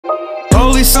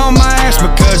Police on my ass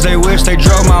because they wish they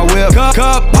drove my whip.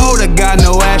 Cup holder got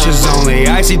no ashes, only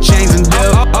icy chains and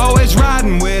dip. Always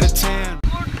riding with a 10.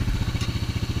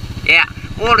 Yeah,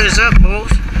 what is up, boys?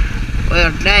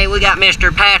 Well, today we got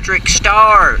Mr. Patrick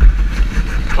Starr.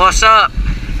 What's up?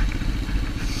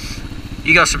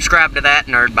 You go subscribe to that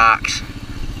nerd box.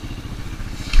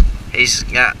 He's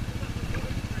got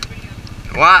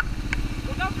what?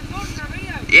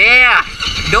 Yeah,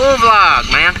 dual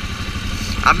vlog, man.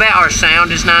 I bet our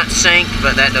sound is not synced,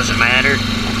 but that doesn't matter.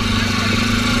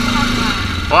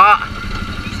 What?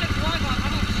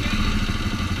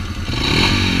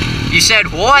 You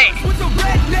said what?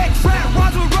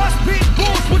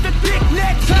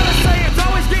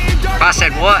 I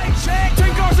said what?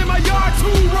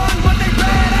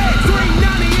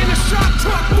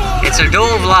 It's a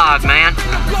dual vlog, man.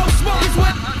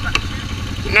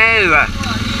 No,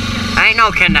 ain't no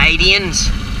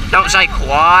Canadians. Don't say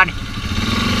quad.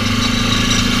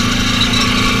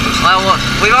 Well,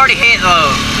 we've already hit the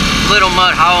little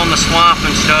mud hole in the swamp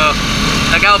and stuff.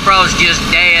 The GoPro's just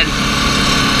dead.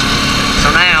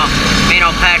 So now, me and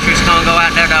old Patrick's gonna go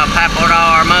out there to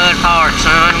Papadar Mud Park,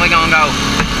 son. We're gonna go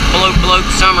bloop bloop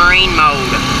submarine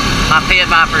mode. My pit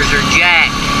vipers are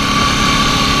jacked.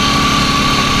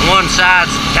 One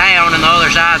side's down and the other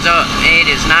side's up. It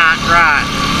is not right.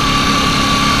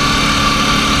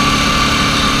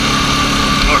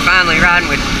 We're finally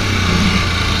riding with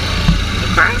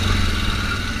the crowd.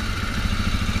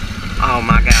 Oh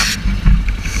my God.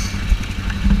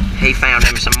 He found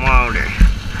him some water.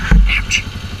 Ouch.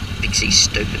 Fix these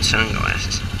stupid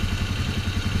sunglasses.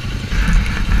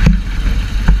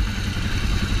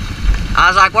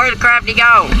 I was like, where the crap did he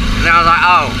go? And I was like,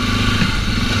 oh.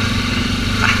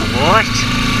 What?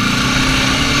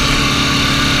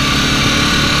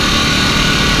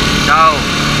 So,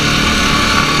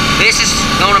 this is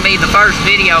going to be the first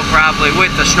video probably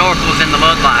with the snorkels and the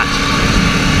mud lights.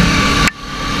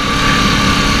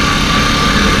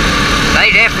 They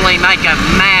definitely make a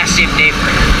massive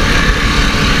difference.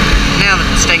 Now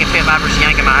the stinking pit viper's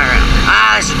yanking my hair out.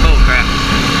 Ah, this is bullcrap.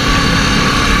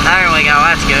 There we go,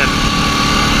 that's good.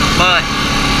 But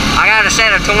I got a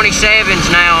set of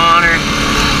 27s now on her.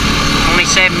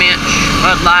 27-inch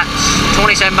mud lights,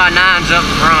 27 by 9s up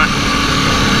front,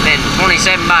 and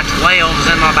 27 by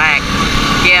 12s in my back.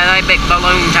 Yeah, they big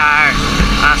balloon tires,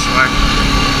 I swear.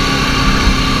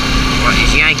 Well,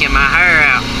 he's yanking my hair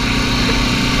out.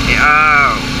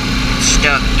 Oh,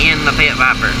 stuck in the pit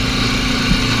viper.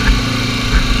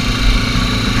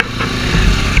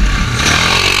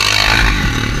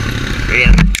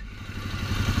 Yeah,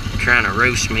 trying to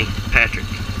roast me, Patrick.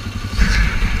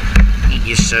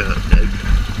 You suck, dude.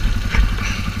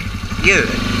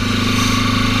 Good.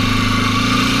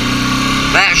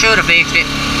 That should have fixed it.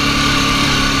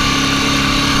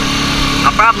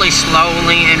 I'll probably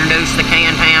slowly introduce the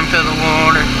can-tam to the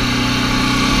water,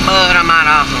 but I might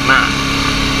also not.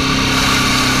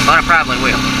 But I probably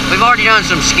will. We've already done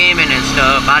some skimming and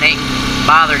stuff. I didn't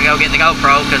bother to go get the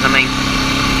GoPro because, I mean,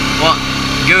 what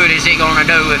good is it going to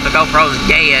do if the GoPro's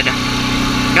dead?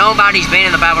 Nobody's been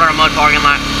in the Papadar Mud Park in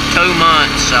like 2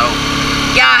 months, so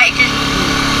yeah, it just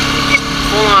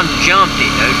full on jumped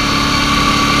it, dude.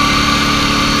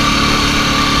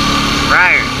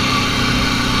 Right here.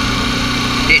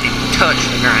 Didn't even touch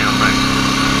the ground there.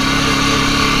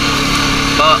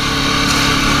 But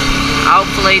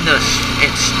hopefully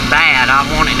it's bad. I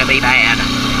want it to be bad.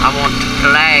 I want to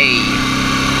play.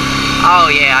 Oh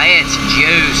yeah, it's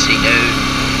juicy, dude.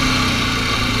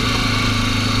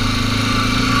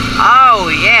 Oh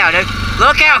yeah, dude.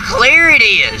 Look how clear it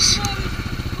is.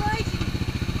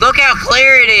 Look how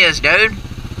clear it is, dude.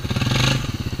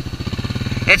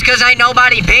 It's because ain't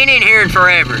nobody been in here in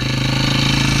forever.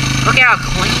 Look how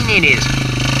clean it is.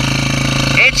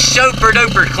 It's super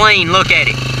duper clean. Look at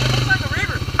it. It looks like a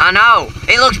river. I know.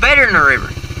 It looks better than a river.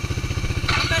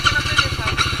 I'm backing up in this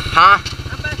house. Huh?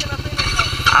 I'm backing up in this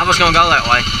house. I was going to go that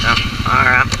way. So,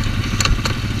 alright.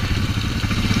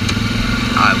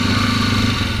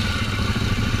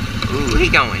 Ooh, he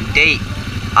going deep.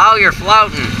 Oh, you're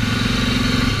floating.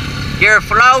 You're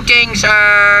floating,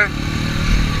 sir.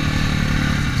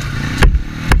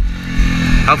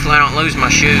 Hopefully I don't lose my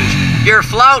shoes. You're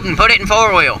floating. Put it in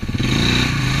 4-wheel.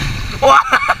 What?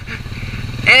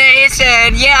 It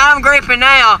said, yeah, I'm gripping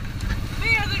now.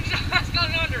 See, I think that's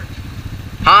going under.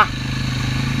 Huh?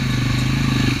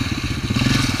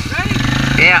 Ready?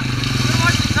 Yeah.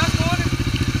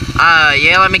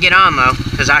 Yeah, let me get on though,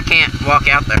 because I can't walk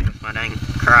out there with my dang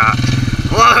Crocs.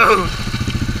 Whoa!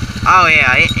 Oh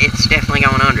yeah, it's definitely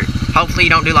going under. Hopefully you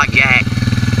don't do like Jack.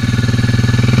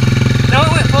 No,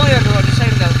 it went fully under. What you're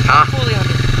saying though. Huh? Fully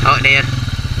under. Oh, it did?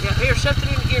 shoved it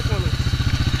in the gear for me.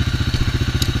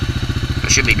 It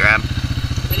should be driving.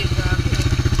 It is driving.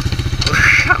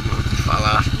 Come on, fall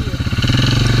off.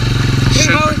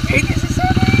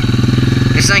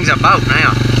 This thing's a boat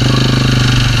now.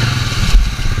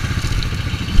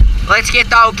 Let's get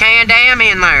the old Can-Am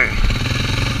in there.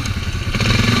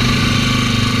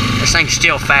 This thing's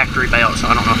still factory built, so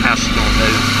I don't know how she's gonna do.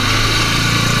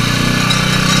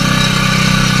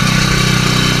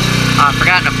 I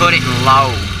forgot to put it in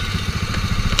low,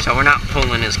 so we're not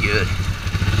pulling as good.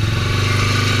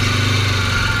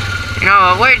 You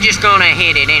know, we're just gonna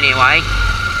hit it anyway.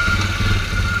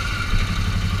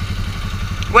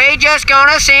 We're just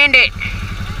gonna send it.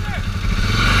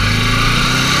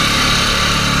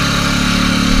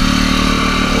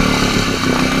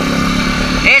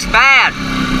 It's bad.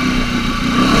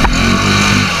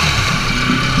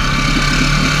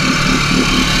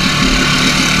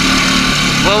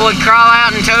 Well, we'll crawl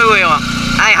out in two-wheel.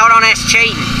 Hey, hold on, that's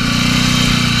cheating.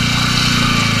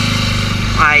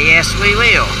 Why, yes, we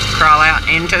will. Crawl out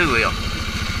in two-wheel.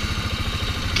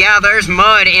 Yeah, there's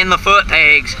mud in the foot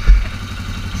pegs.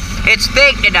 It's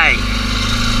thick today.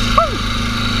 Woo.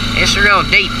 It's real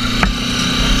deep.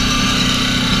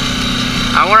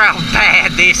 I wonder how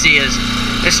bad this is.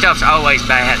 This stuff's always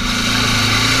bad.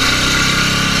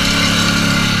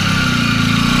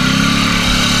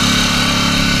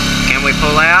 Can we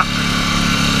pull out?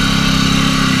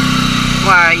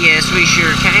 Why, yes, we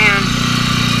sure can.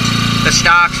 The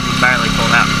stocks will barely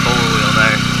pull out in four-wheel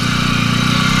there.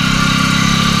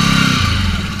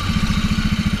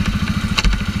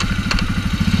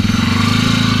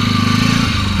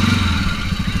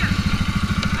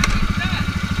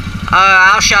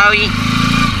 I'll show you. If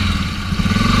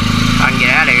I can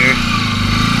get out of here.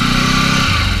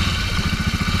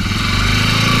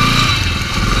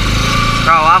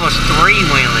 Bro, I was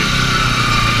three-wheeling.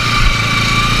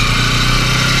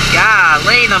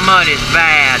 Golly, the mud is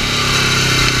bad.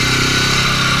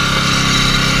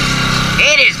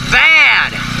 It is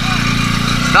bad.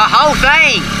 The whole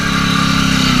thing.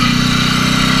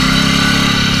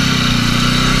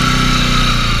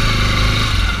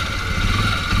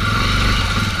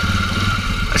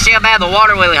 Let's see how bad the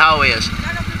water wheelie hole is.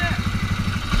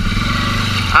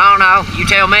 I don't know. You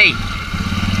tell me.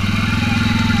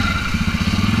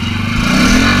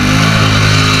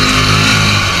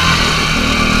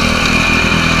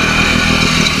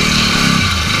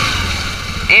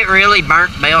 It really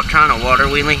burnt belt trying to water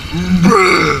wheelie.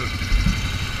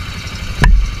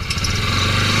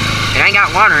 It ain't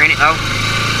got water in it though.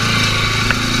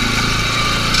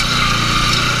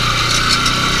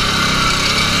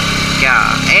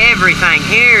 God, everything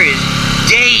here is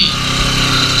deep.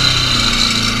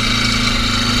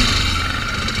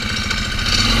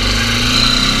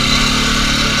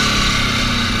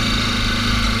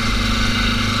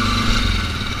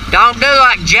 Don't do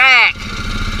like Jack.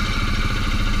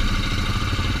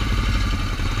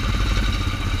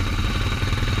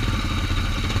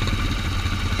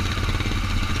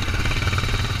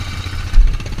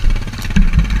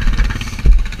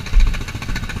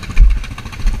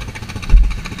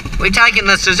 We taking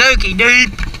the Suzuki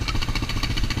deep.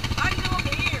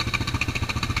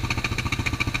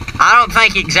 I don't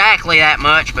think exactly that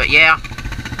much, but yeah,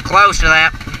 close to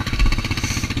that.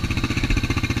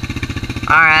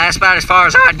 Alright, that's about as far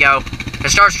as I'd go. It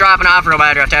starts dropping off real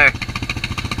bad right there.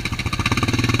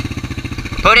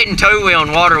 Put it in two-wheel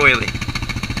and water wheelie.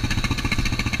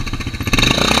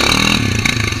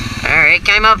 There, it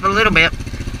came up a little bit.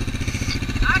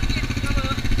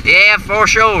 Yeah, for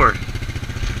sure.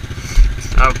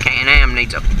 Oh, Can-Am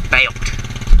needs a belt.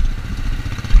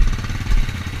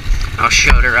 I'll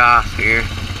shut her off here.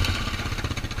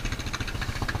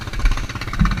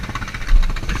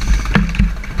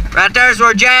 Right there's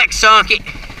where Jack sunk it.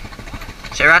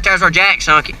 See, right there's where Jack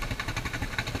sunk it.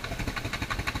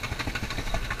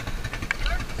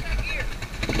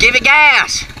 Give it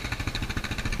gas.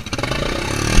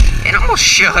 It almost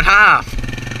shut off.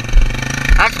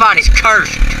 That body's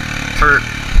cursed for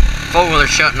four-wheeler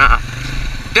shutting off.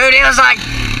 Dude, it was like,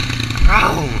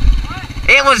 bro,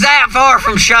 it was that far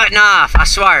from shutting off, I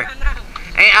swear. And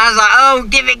I was like, oh,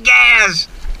 give it gas.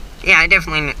 Yeah, I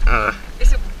definitely, I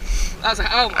was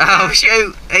like, oh, oh,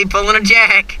 shoot, he pulling a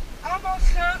Jack.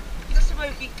 Almost sunk the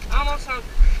Suzuki. Almost sunk.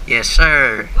 Yes,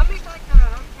 sir. Let me take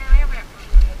that.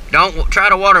 Don't try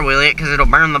to water wheel it, because it'll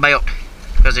burn the belt.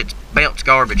 Because its belt's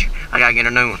garbage. I gotta get a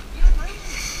new one.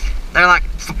 They're like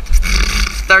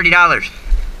 $30.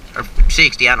 Or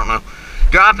 $60, I don't know.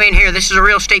 Drop in here. This is a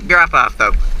real steep drop off,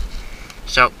 though.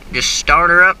 So, just start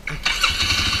her up.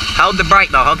 Hold the brake,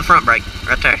 though. Hold the front brake.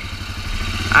 Right there.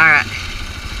 Alright.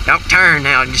 Don't turn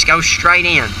now, just go straight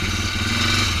in.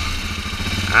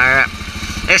 Alright.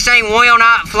 This thing will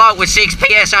not float with 6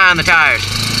 PSI on the tires.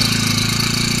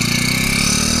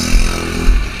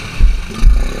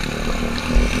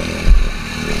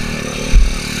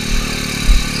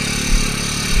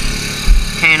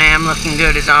 Can-Am looking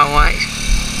good as always.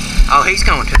 Oh, he's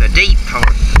going to the deep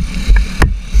part.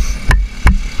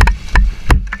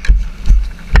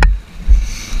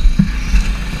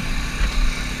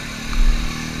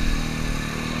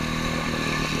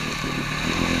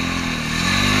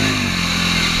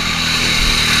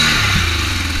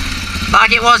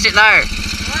 Like it wasn't there.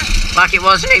 What? Like it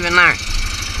wasn't even there.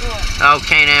 What? Oh,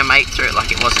 Can-Am ate through it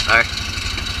like it wasn't there.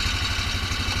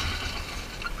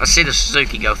 Let's see the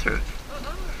Suzuki go through it.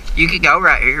 You could go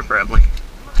right here, probably.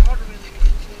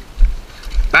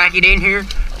 Back it in here.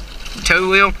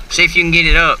 2-wheel. See if you can get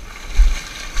it up.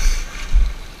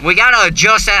 We gotta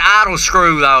adjust that idle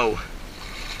screw, though.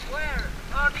 Where?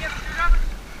 The extra rubber?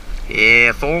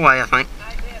 Yeah, 4-way, I think.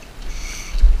 I did.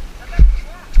 I bet it's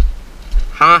flat.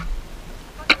 Huh?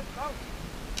 I bet it's both.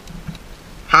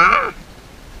 Huh?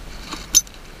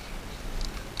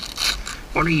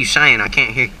 What are you saying? I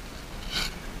can't hear you. It's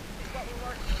what we're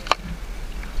working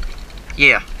with.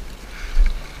 Yeah.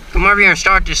 Come over here and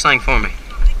start this thing for me.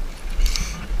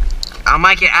 I'll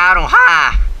make it idle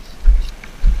high.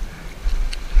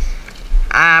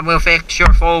 I will fix your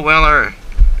 4-wheeler.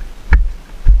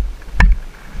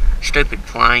 Stupid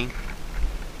plane.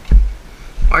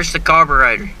 Where's the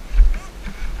carburetor?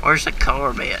 Where's the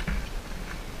carb at?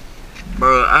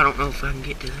 Bro, I don't know if I can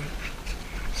get to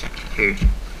that. Here.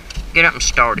 Get up and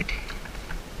start it.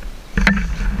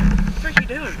 What are you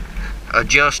doing?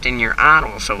 Adjusting your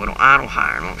idle so it'll idle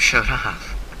higher and won't shut off.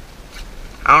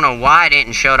 I don't know why it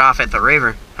didn't shut off at the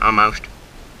river, almost.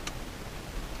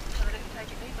 I didn't take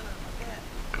it deep enough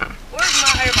like that. Where's my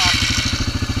air box?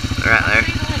 Right there.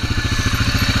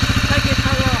 Take it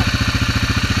how long?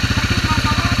 Take it my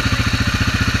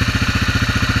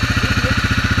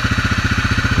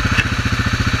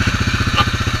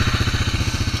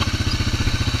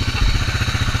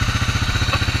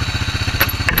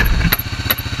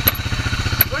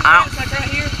Where's I that? It's like right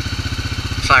here?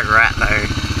 It's like right there.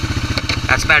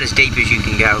 That's about as deep as you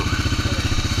can go.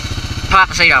 Pop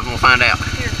the seat off and we'll find out.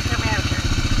 Here, help me out here.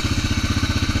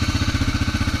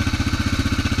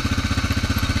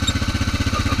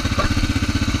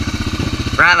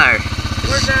 Right there.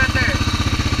 Where's that right there?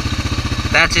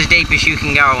 That's as deep as you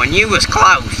can go, and you was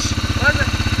close. Was it?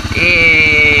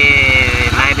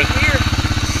 Yeah, maybe. Here.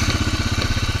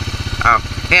 Oh,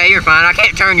 yeah, you're fine. I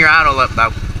can't turn your idle up, though.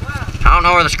 Wow. I don't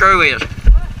know where the screw is.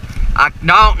 I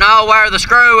don't know where the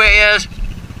screw is.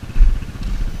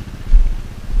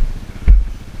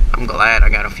 I'm glad I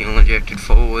got a fuel injected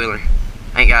 4-wheeler.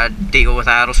 Ain't got to deal with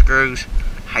idle screws.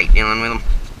 Hate dealing with them.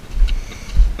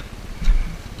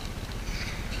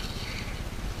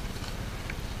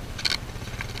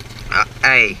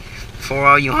 Hey, for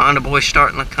all you Honda boys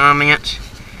starting the comments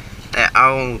that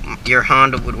your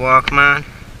Honda would walk mine,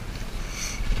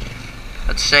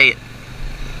 let's see it.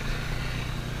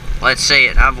 Let's see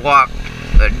it. I've walked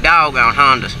the dog on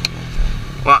Hondas.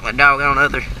 Walked the dog on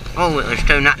other 4-wheelers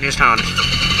too, not just Hondas.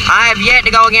 I have yet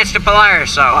to go against a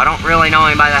Polaris, so I don't really know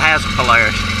anybody that has a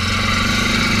Polaris.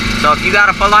 So if you got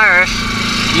a Polaris,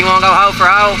 you want to go hoe for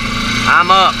hoe,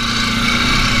 I'm up.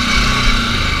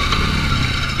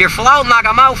 You're floating like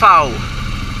a mofo.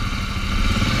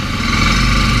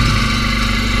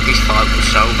 He's floating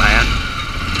so bad.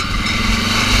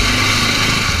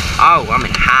 Oh, I'm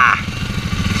in high.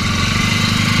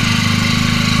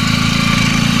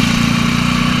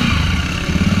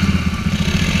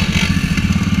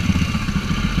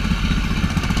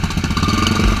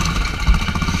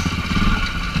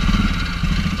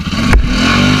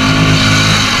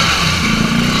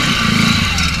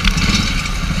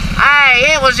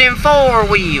 Hey, it was in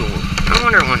 4-wheel. I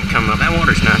wonder when it come up. That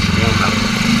water's nice and warm though.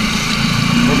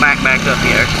 We'll back up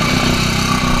here.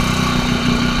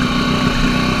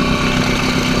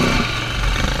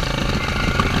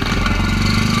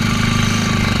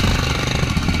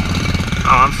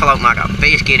 Oh, I'm floating like a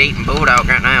biscuit eating bulldog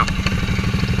right now.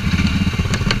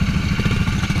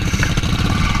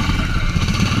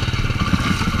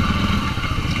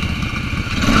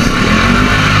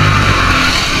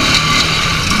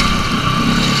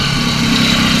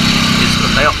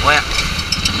 Wet.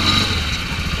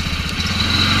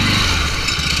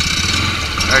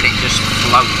 Heard it just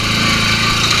float.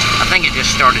 I think it just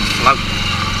started floating.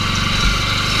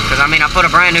 Because I mean I put a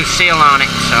brand new seal on it,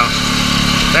 so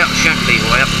that shouldn't be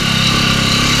wet.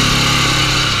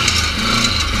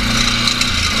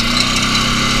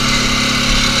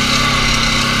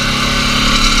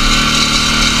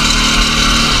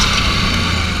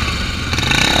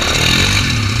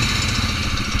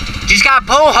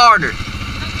 gotta pull harder.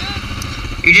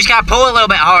 You just gotta pull a little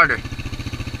bit harder.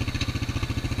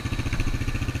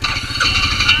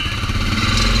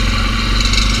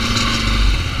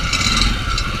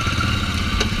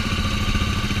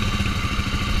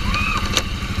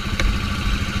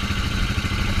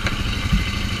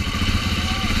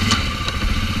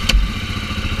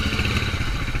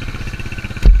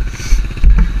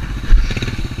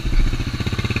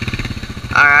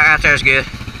 Alright, right there's good.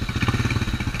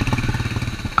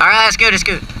 Alright, that's good, it's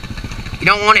good. You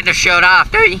don't want it to shut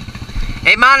off, do you?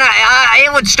 It might not,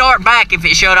 it would start back if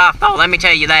it shut off though, let me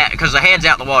tell you that, because the head's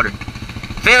out the water.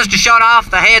 If it was to shut off,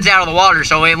 the head's out of the water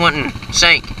so it wouldn't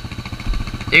sink.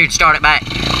 Dude, start it back.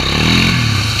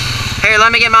 Here,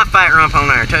 let me get my fat rump on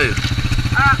there too.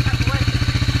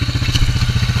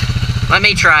 Let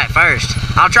me try it first.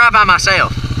 I'll try by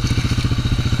myself.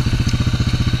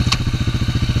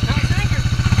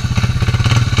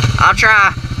 I'll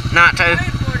try not to.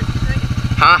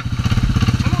 Huh?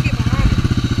 I'm gonna get behind it.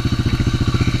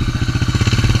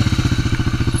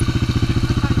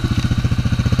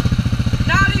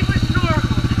 Not even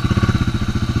snorkel.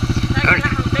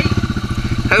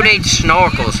 Who needs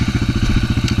snorkels?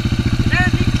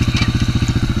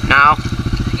 No.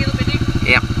 Get a little bit deeper.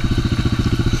 Yep.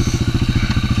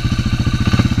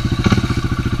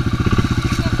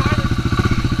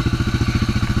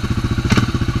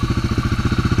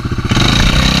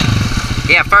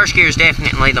 Yeah, first gear is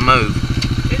definitely the move.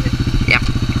 Is it? Yep.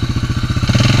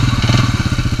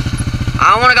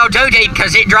 I don't want to go too deep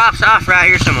because it drops off right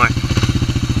here somewhere.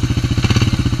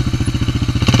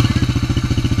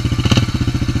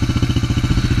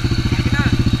 Maybe not.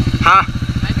 Huh?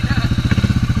 Maybe not.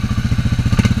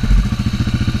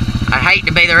 I'd hate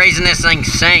to be the reason this thing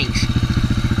sinks.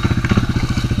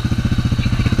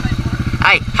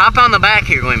 Hey, hop on the back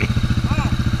here with me.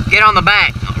 Oh, Get on the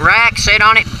back. Rack, sit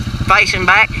on it, facing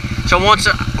back. So once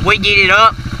we get it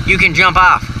up, you can jump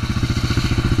off.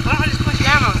 why don't I just push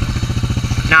down on it?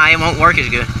 Nah, it won't work as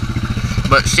good.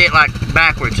 But sit like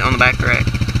backwards on the back rack.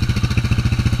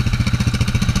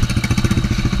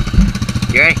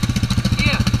 You ready?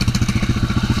 Yeah.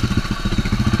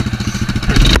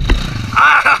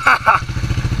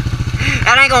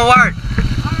 That ain't gonna work.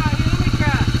 Alright, here, let me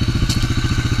try.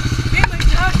 Bentley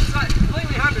Dutch is like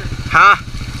completely under. Huh?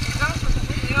 It's also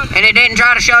completely under. And it didn't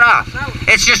try to shut off. No.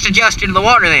 It's just adjusted to the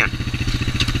water then.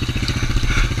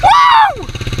 Woo!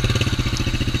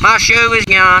 My shoe is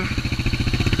gone.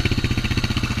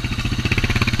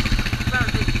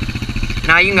 Better deep.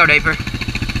 Now you can go deeper.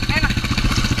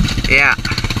 And Yeah.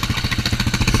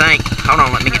 Think. Hold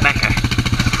on, let me get back there.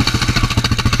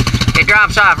 It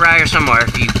drops off right here somewhere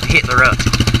if you hit the rut.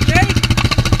 ready?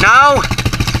 No!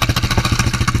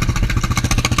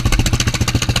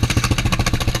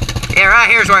 Yeah, right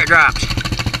here's where it drops.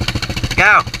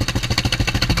 Go.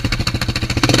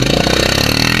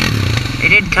 It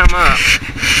did come up.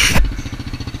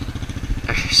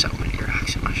 There's so many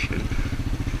rocks in my shoe.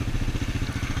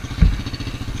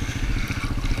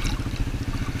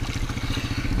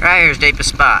 Right here's deepest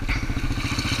spot.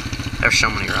 There's so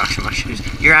many rocks in my shoes.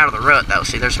 You're out of the rut though.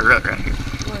 See, there's a rut right here.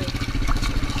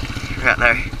 Wait. Right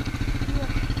there.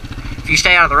 If you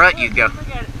stay out of the rut, you'd go.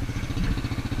 Forget it.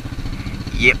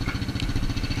 Yep.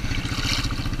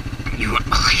 You wouldn't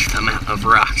believe the amount of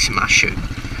rocks in my shoe.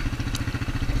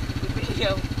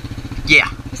 Video. Yeah.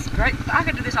 This is great. I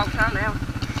can do this all the time now.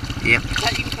 Yep.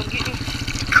 Like you can come get me.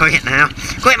 Quit now.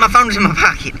 Quit, my phone's in my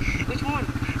pocket. Which one?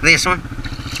 This one.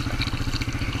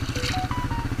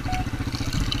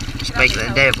 Speak of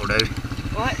the devil, dude.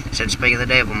 What? Said speak of the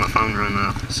devil, my phone run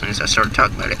off as soon as I started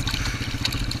talking about it.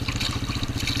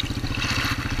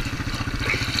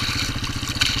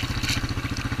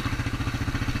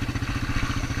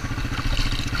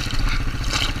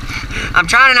 I'm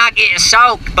trying to not get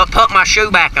soaked, but put my shoe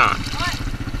back on. What?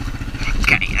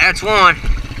 Okay, that's one.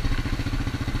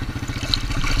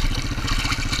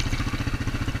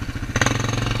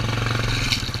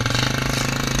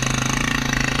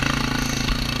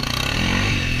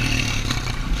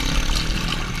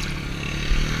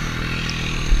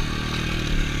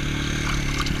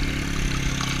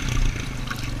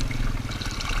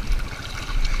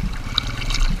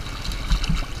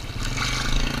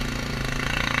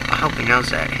 I hope he knows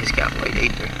that. He's got way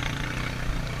deeper.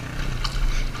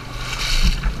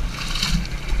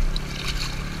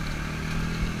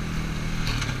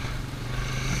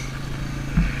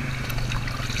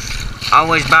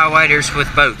 Always buy waders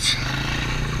with boats,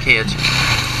 kids.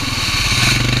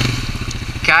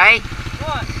 Okay?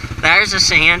 What? There's a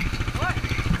sand. What?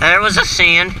 There was a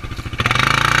sand.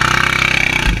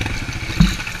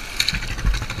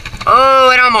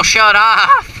 Oh, it almost shut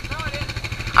off. No, it didn't.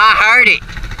 I heard it.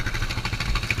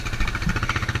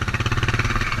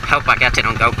 Hope I got that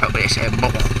on GoPro, but it said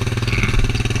boom.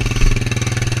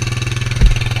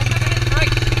 That's not gonna hit the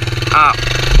brakes. Oh.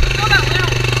 Let's go about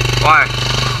loud. Why?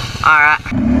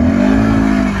 Alright.